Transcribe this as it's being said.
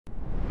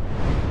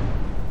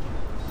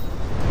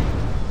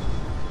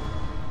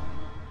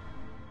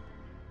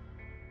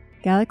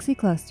Galaxy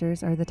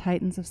clusters are the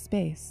titans of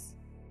space,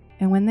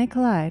 and when they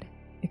collide,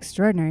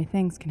 extraordinary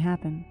things can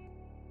happen.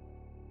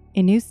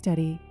 A new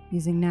study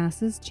using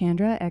NASA's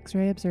Chandra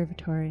X-ray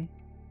observatory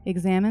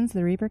examines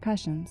the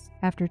repercussions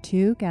after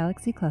two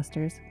galaxy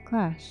clusters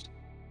clashed.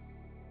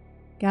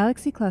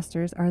 Galaxy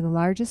clusters are the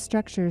largest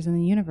structures in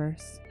the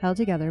universe held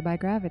together by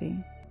gravity,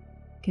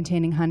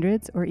 containing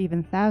hundreds or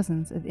even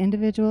thousands of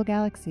individual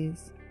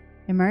galaxies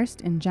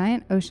immersed in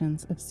giant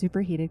oceans of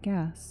superheated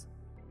gas.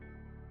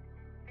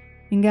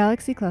 In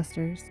galaxy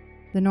clusters,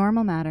 the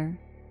normal matter,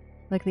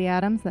 like the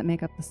atoms that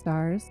make up the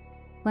stars,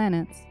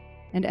 planets,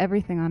 and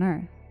everything on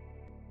Earth,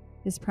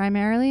 is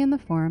primarily in the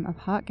form of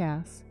hot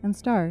gas and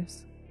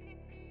stars.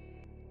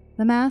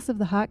 The mass of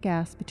the hot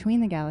gas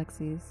between the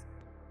galaxies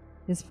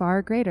is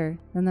far greater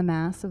than the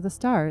mass of the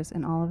stars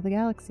in all of the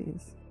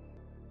galaxies.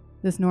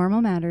 This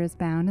normal matter is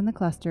bound in the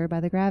cluster by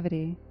the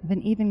gravity of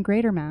an even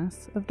greater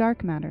mass of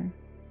dark matter.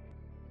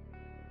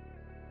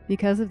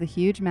 Because of the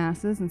huge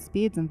masses and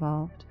speeds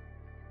involved,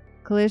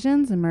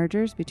 collisions and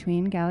mergers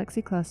between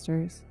galaxy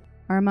clusters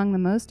are among the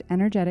most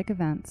energetic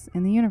events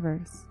in the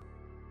universe.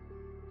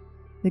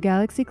 The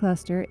galaxy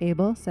cluster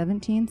Abell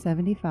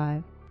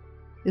 1775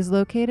 is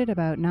located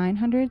about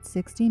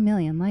 960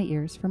 million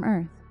light-years from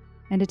Earth,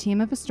 and a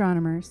team of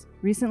astronomers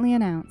recently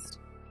announced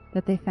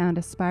that they found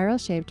a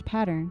spiral-shaped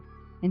pattern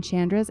in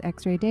Chandra's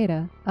X-ray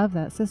data of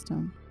that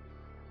system.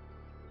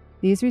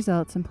 These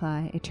results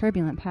imply a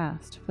turbulent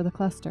past for the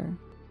cluster.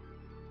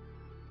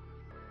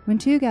 When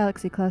two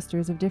galaxy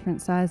clusters of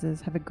different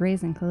sizes have a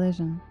grazing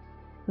collision,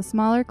 the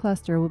smaller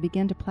cluster will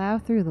begin to plow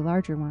through the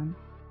larger one.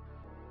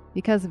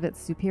 Because of its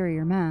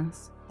superior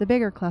mass, the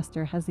bigger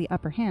cluster has the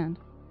upper hand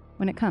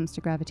when it comes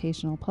to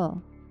gravitational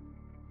pull.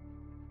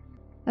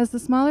 As the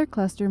smaller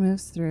cluster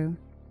moves through,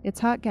 its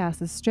hot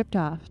gas is stripped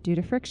off due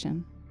to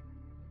friction.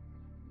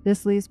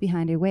 This leaves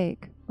behind a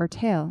wake, or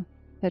tail,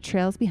 that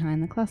trails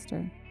behind the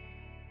cluster.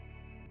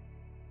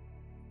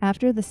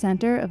 After the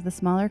center of the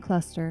smaller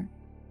cluster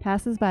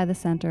passes by the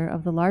center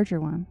of the larger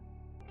one,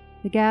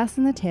 the gas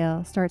in the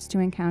tail starts to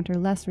encounter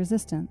less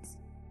resistance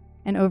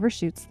and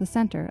overshoots the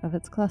center of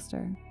its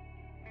cluster.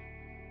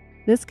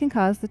 This can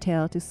cause the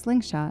tail to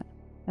slingshot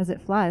as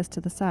it flies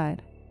to the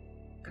side,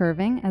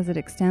 curving as it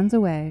extends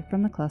away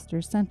from the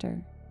cluster's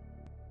center.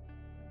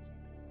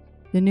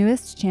 The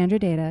newest Chandra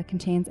data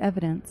contains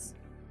evidence,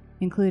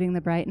 including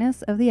the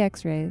brightness of the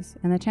X-rays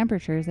and the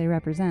temperatures they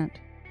represent,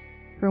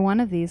 for one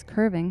of these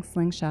curving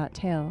slingshot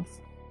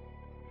tails.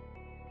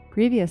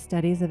 Previous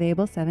studies of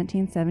Abell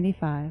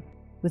 1775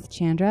 with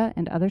Chandra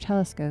and other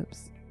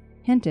telescopes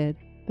hinted,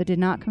 but did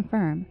not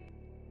confirm,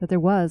 that there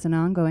was an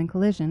ongoing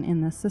collision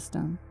in this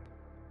system.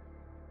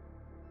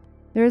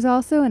 There is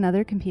also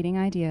another competing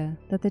idea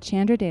that the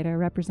Chandra data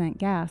represent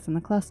gas in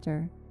the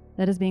cluster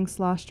that is being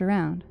sloshed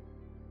around,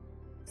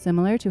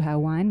 similar to how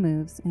wine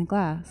moves in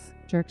glass,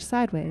 jerked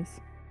sideways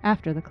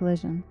after the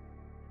collision.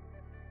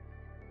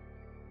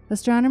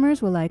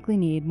 Astronomers will likely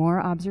need more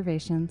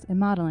observations and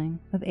modeling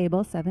of Abell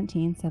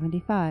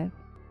 1775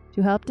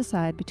 to help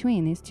decide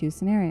between these two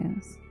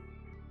scenarios.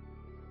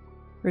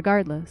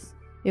 Regardless,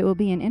 it will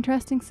be an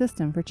interesting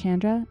system for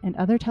Chandra and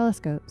other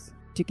telescopes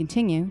to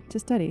continue to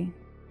study.